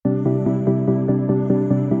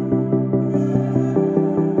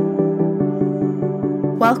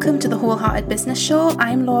Welcome to the Wholehearted Business Show.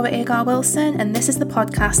 I'm Laura Agar Wilson, and this is the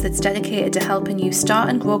podcast that's dedicated to helping you start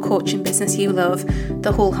and grow coaching business you love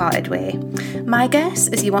the wholehearted way. My guess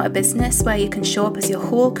is you want a business where you can show up as your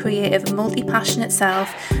whole creative, multi-passionate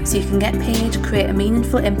self so you can get paid, create a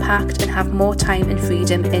meaningful impact, and have more time and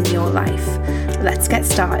freedom in your life. Let's get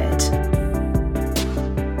started.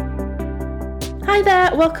 Hi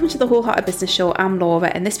there, welcome to the Wholehearted Business Show. I'm Laura,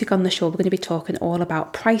 and this week on the show we're going to be talking all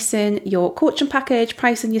about pricing your coaching package,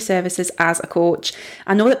 pricing your services as a coach.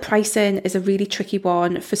 I know that pricing is a really tricky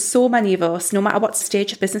one for so many of us, no matter what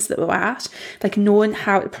stage of business that we're at. Like, knowing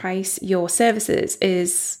how to price your services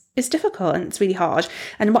is difficult and it's really hard.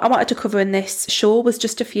 And what I wanted to cover in this show was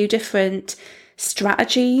just a few different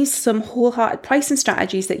strategies, some wholehearted pricing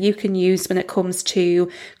strategies that you can use when it comes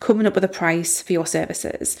to coming up with a price for your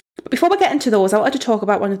services. But before we get into those, I wanted to talk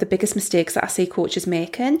about one of the biggest mistakes that I see coaches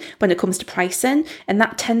making when it comes to pricing, and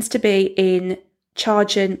that tends to be in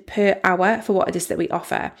charging per hour for what it is that we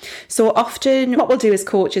offer. So often what we'll do as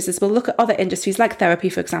coaches is we'll look at other industries like therapy,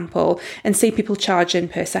 for example, and see people charging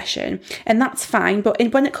per session, and that's fine. But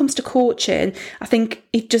when it comes to coaching, I think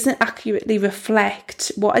it doesn't accurately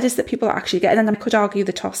reflect what it is that people are actually getting. And I could argue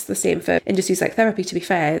the same for industries like therapy. To be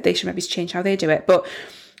fair, they should maybe change how they do it. But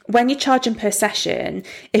when you're charging per session,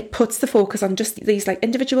 it puts the focus on just these like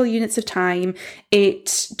individual units of time.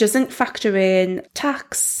 It doesn't factor in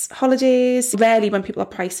tax, holidays. Rarely when people are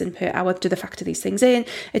pricing per hour do they factor these things in.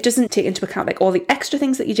 It doesn't take into account like all the extra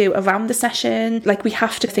things that you do around the session. Like, we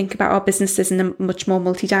have to think about our businesses in a much more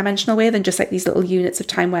multi-dimensional way than just like these little units of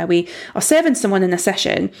time where we are serving someone in a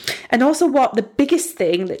session. And also, what the biggest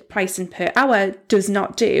thing that pricing per hour does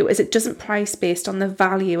not do is it doesn't price based on the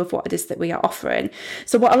value of what it is that we are offering.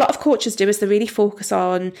 So what a lot of coaches do is they really focus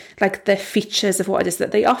on like the features of what it is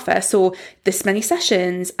that they offer. So this many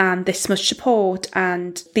sessions and this much support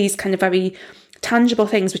and these kind of very tangible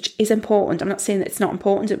things, which is important. I'm not saying that it's not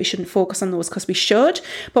important, that we shouldn't focus on those, because we should.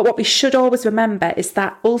 But what we should always remember is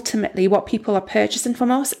that ultimately what people are purchasing from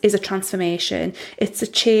us is a transformation. It's a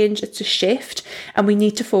change, it's a shift, and we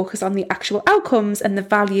need to focus on the actual outcomes and the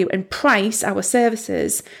value and price our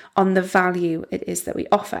services on the value it is that we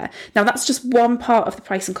offer. Now, that's just one part of the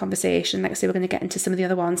pricing conversation. Like I say, we're going to get into some of the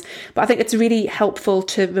other ones, but I think it's really helpful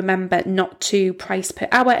to remember not to price per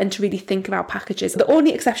hour and to really think about packages. The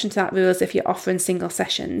only exception to that rule is if you're offering single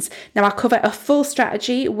sessions. Now, I'll cover a full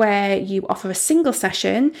strategy where you offer a single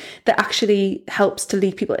session that actually helps to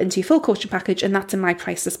lead people into your full coaching package, and that's in my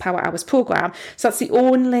Priceless Power Hours program. So that's the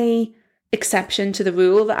only exception to the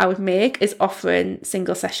rule that I would make, is offering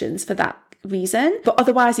single sessions for that reason. But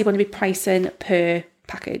otherwise, you want to be pricing per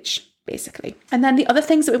package, basically. And then the other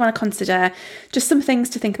things that we want to consider, just some things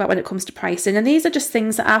to think about when it comes to pricing. And these are just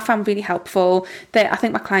things that I found really helpful, that I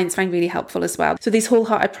think my clients find really helpful as well. So these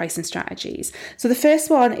wholehearted pricing strategies. So the first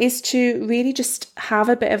one is to really just have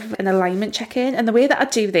a bit of an alignment check-in. And the way that I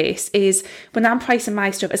do this is when I'm pricing my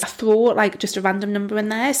stuff is I throw like just a random number in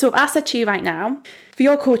there. So if I said to you right now, for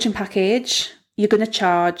your coaching package, you're going to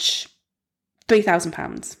charge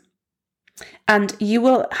 £3,000. And you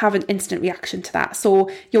will have an instant reaction to that. So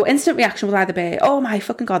your instant reaction will either be, oh my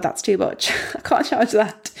fucking God, that's too much, I can't charge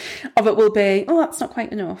that. Or it will be, oh, that's not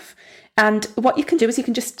quite enough. And what you can do is you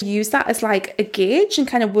can just use that as like a gauge and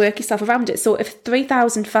kind of work yourself around it. So if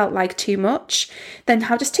 3,000 felt like too much, then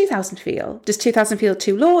how does 2,000 feel? Does 2,000 feel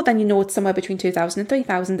too low? Then you know it's somewhere between 2,000 and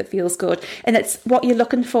 3,000 that feels good. And it's what you're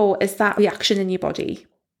looking for is that reaction in your body.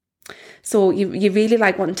 So you really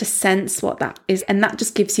like wanting to sense what that is, and that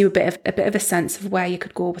just gives you a bit of a sense of where you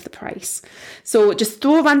could go with the price. So just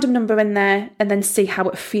throw a random number in there and then see how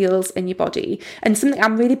it feels in your body. And something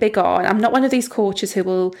I'm really big on, I'm not one of these coaches who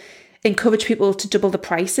will encourage people to double the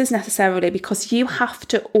prices necessarily, because you have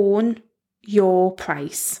to own your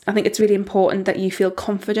price. I think it's really important that you feel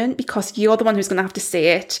confident, because you're the one who's going to have to say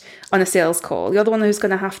it on a sales call. You're the one who's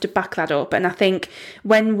going to have to back that up. And I think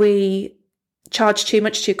when we charge too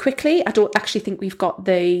much too quickly, I don't think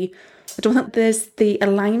there's the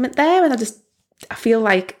alignment there, and I feel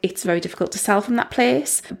like it's very difficult to sell from that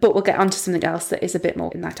place. But we'll get on to something else that is a bit more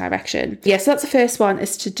in that direction. Yeah, so that's the first one,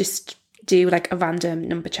 is to just do like a random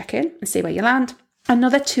number check-in and see where you land.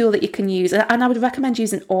 Another tool that you can use, and I would recommend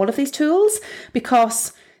using all of these tools,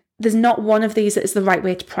 because there's not one of these that is the right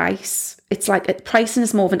way to price. It's like pricing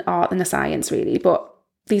is more of an art than a science, really, but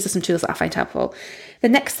these are some tools that I find helpful. The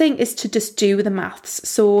next thing is to just do the maths.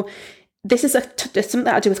 So this is something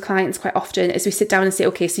that I do with clients quite often, is we sit down and say,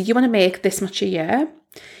 okay, so you want to make this much a year.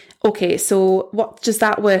 Okay, so what does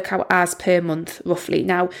that work out as per month, roughly?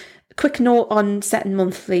 Now, quick note on setting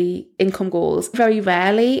monthly income goals. Very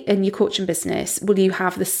rarely in your coaching business will you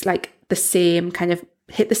have this like the same kind of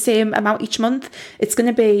hit the same amount each month. It's going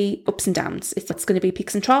to be ups and downs. It's going to be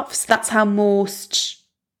peaks and troughs. That's how most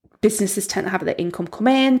businesses tend to have their income come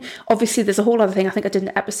in. Obviously, there's a whole other thing. I think I did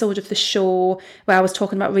an episode of the show where I was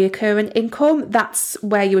talking about reoccurring income. That's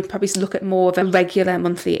where you would probably look at more of a regular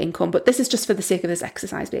monthly income. But this is just for the sake of this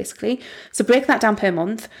exercise, basically. So break that down per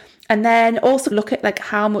month. And then also look at like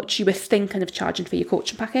how much you were thinking of charging for your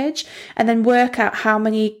coaching package. And then work out how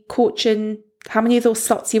many of those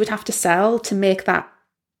slots you would have to sell to make that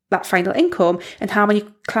final income, and how many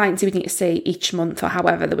clients you would need to see each month, or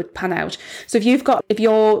however that would pan out. So if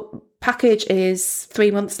your package is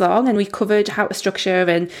 3 months long, and we covered how to structure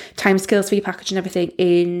and timescales for your package and everything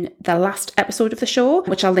in the last episode of the show,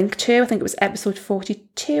 which I'll link to. I think it was episode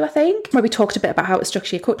 42, where we talked a bit about how to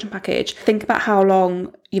structure your coaching package. Think about how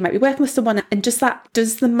long you might be working with someone, and does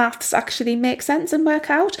the maths actually make sense and work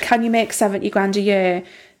out? Can you make 70 grand a year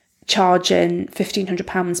charging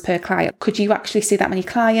 £1,500 per client? Could you actually see that many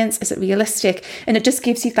clients? Is it realistic? And it just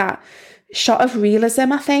gives you that shot of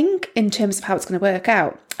realism, I think, in terms of how it's going to work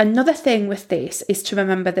out. Another thing with this is to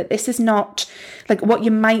remember that this is not like what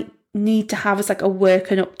you might need to have as like a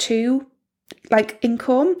working up to like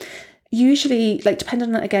income. Usually, like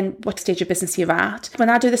depending on, again, what stage of business you're at. When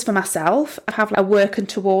I do this for myself, I have like a working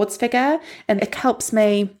towards figure, and it helps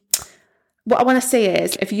me. What I want to say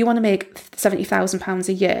is, if you want to make £70,000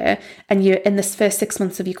 a year and you're in this first 6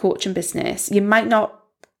 months of your coaching business, you might not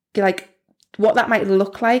be like what that might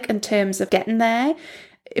look like in terms of getting there.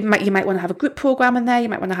 You might want to have a group program in there. You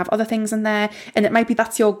might want to have other things in there. And it might be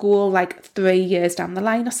that's your goal like 3 years down the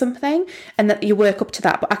line or something. And that you work up to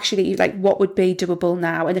that. But actually, like, what would be doable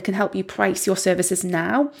now? And it can help you price your services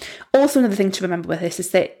now. Also, another thing to remember with this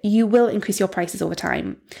is that you will increase your prices over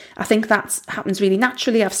time. I think that happens really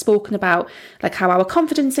naturally. I've spoken about like how our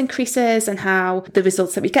confidence increases and how the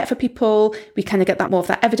results that we get for people, we kind of get that more of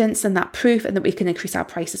that evidence and that proof, and that we can increase our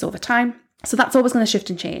prices over time. So that's always going to shift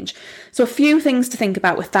and change. So a few things to think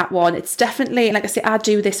about with that one. It's definitely, like I say, I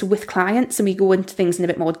do this with clients and we go into things in a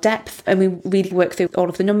bit more depth and we really work through all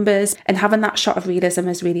of the numbers, and having that shot of realism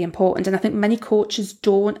is really important. And I think many coaches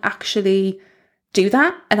don't actually do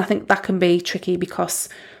that. And I think that can be tricky because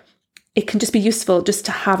it can just be useful just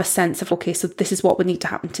to have a sense of, okay, so this is what would need to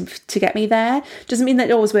happen to get me there. Doesn't mean that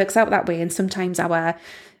it always works out that way. And sometimes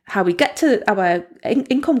how we get to our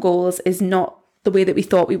income goals is not the way that we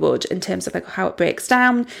thought we would in terms of like how it breaks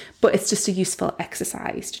down, but it's just a useful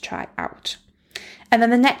exercise to try out. And then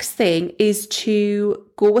the next thing is to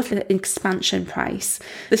go with an expansion price.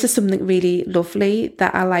 This is something really lovely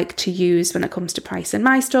that I like to use when it comes to pricing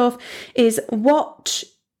my stuff, is what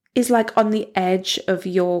is like on the edge of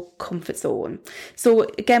your comfort zone. So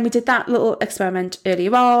again, we did that little experiment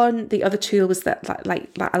earlier on. The other tool was that like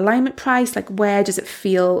alignment price, like where does it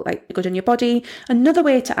feel like good in your body? Another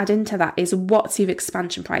way to add into that is what's your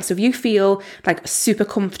expansion price. So if you feel like super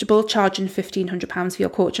comfortable charging £1,500 for your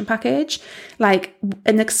coaching package, like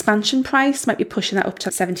an expansion price might be pushing that up to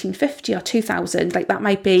 £1,750 or £2,000. Like that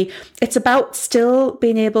might be, it's about still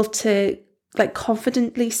being able to like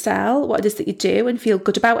confidently sell what it is that you do and feel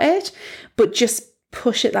good about it, but just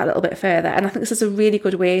push it that little bit further. And I think this is a really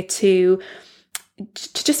good way to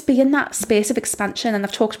just be in that space of expansion. And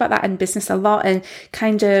I've talked about that in business a lot, and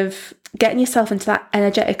kind of getting yourself into that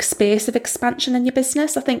energetic space of expansion in your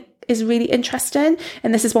business, I think is really interesting.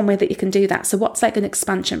 And this is one way that you can do that. So what's like an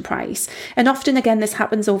expansion price? And often, again, this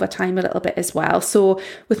happens over time a little bit as well. So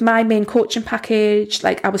with my main coaching package,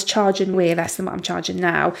 like I was charging way less than what I'm charging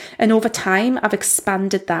now. And over time, I've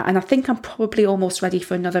expanded that. And I think I'm probably almost ready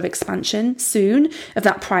for another expansion soon of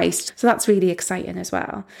that price. So that's really exciting as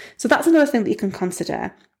well. So that's another thing that you can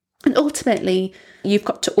consider. And ultimately, you've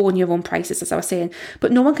got to own your own prices, as I was saying,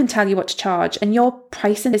 but no one can tell you what to charge, and your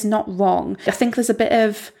pricing is not wrong. I think there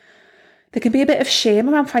can be a bit of shame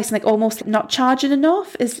around pricing, like almost not charging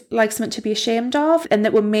enough is like something to be ashamed of, and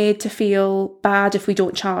that we're made to feel bad if we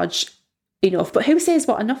don't charge enough. But who says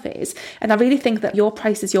what enough is? And I really think that your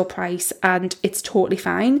price is your price, and it's totally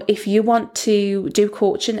fine. If you want to do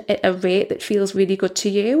coaching at a rate that feels really good to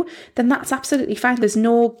you, then that's absolutely fine. There's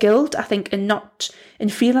no guilt, I think, in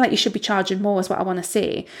feeling like you should be charging more, is what I want to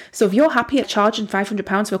say. So if you're happy at charging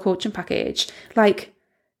 £500 for a coaching package, like,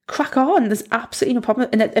 crack on. There's absolutely no problem.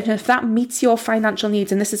 And if that meets your financial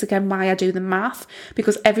needs, and this is again why I do the math,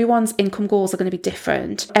 because everyone's income goals are going to be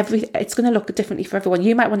different. It's going to look differently for everyone.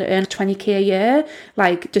 You might want to earn 20k a year,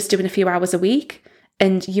 like just doing a few hours a week,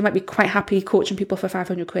 and you might be quite happy coaching people for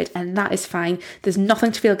 500 quid, and that is fine. There's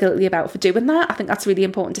nothing to feel guilty about for doing that. I think that's really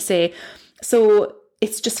important to say. So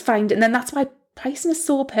it's just fine. And then that's why pricing is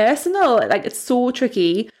so personal. Like, it's so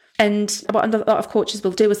tricky. And what a lot of coaches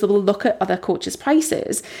will do is they will look at other coaches'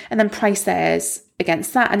 prices and then price theirs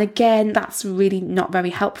against that. And again, that's really not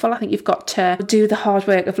very helpful. I think you've got to do the hard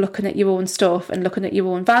work of looking at your own stuff and looking at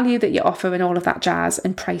your own value that you offer and all of that jazz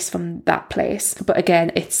and price from that place. But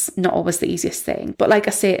again, it's not always the easiest thing. But like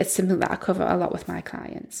I say, it's something that I cover a lot with my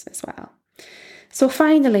clients as well. So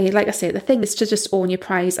finally, like I say, the thing is to just own your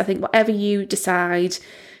price. I think whatever you decide,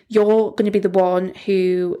 you're going to be the one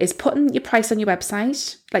who is putting your price on your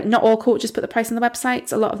website. Like, not all coaches put the price on the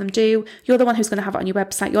websites. A lot of them do. You're the one who's going to have it on your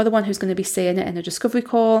website. You're the one who's going to be saying it in a discovery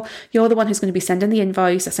call. You're the one who's going to be sending the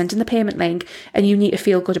invoice or sending the payment link, and you need to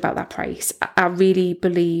feel good about that price. I really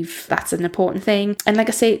believe that's an important thing. And like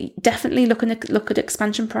I say, definitely look at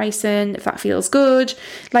expansion pricing if that feels good.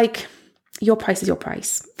 Like, your price is your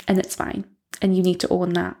price, and it's fine. And you need to own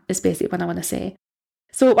that, is basically what I want to say.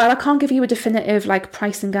 So while I can't give you a definitive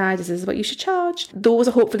pricing guide, this is what you should charge, those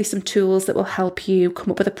are hopefully some tools that will help you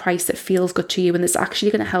come up with a price that feels good to you and that's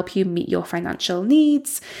actually going to help you meet your financial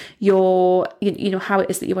needs, your, how it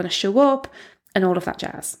is that you want to show up and all of that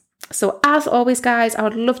jazz. So as always, guys, I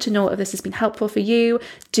would love to know if this has been helpful for you.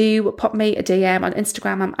 Do pop me a DM on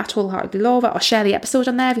Instagram. I'm at Wholeheartedly Laura, or share the episode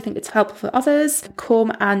on there if you think it's helpful for others.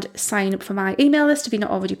 Come and sign up for my email list if you're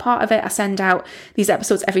not already part of it. I send out these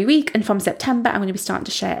episodes every week, and from September, I'm going to be starting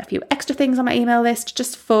to share a few extra things on my email list,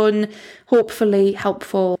 just fun, hopefully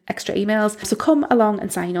helpful extra emails. So come along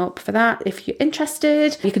and sign up for that if you're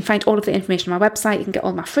interested. You can find all of the information on my website. You can get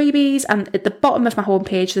all my freebies, and at the bottom of my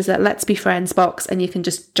homepage, there's a Let's Be Friends box, and you can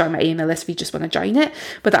just join my email list if you just want to join it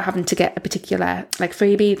without having to get a particular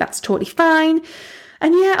freebie. That's totally fine.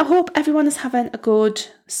 And yeah, I hope everyone is having a good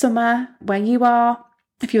summer where you are.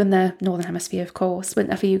 If you're in the Northern Hemisphere, of course,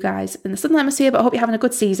 winter for you guys in the Southern Hemisphere, but I hope you're having a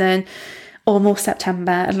good season. Almost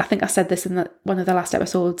September, and I think I said this in one of the last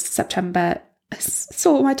episodes, September is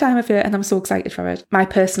so my time of year and I'm so excited for it. My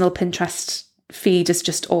personal Pinterest feed is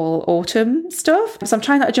just all autumn stuff, so I'm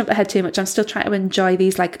trying not to jump ahead too much. I'm still trying to enjoy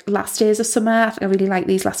these last days of summer. I think I really like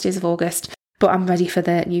these last days of August, but I'm ready for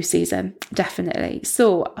the new season, definitely.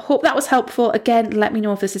 So I hope that was helpful. Again, let me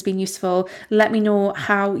know if this has been useful. Let me know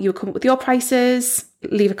how you come up with your prices.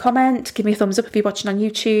 Leave a comment, give me a thumbs up if you're watching on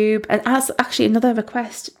YouTube. And as actually another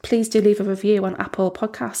request, please do leave a review on Apple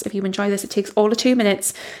Podcasts. If you enjoy this, it takes all of 2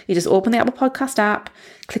 minutes. You just open the Apple Podcast app,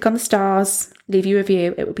 click on the stars, leave your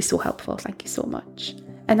review. It would be so helpful. Thank you so much.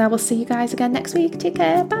 And I will see you guys again next week. Take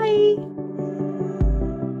care. Bye.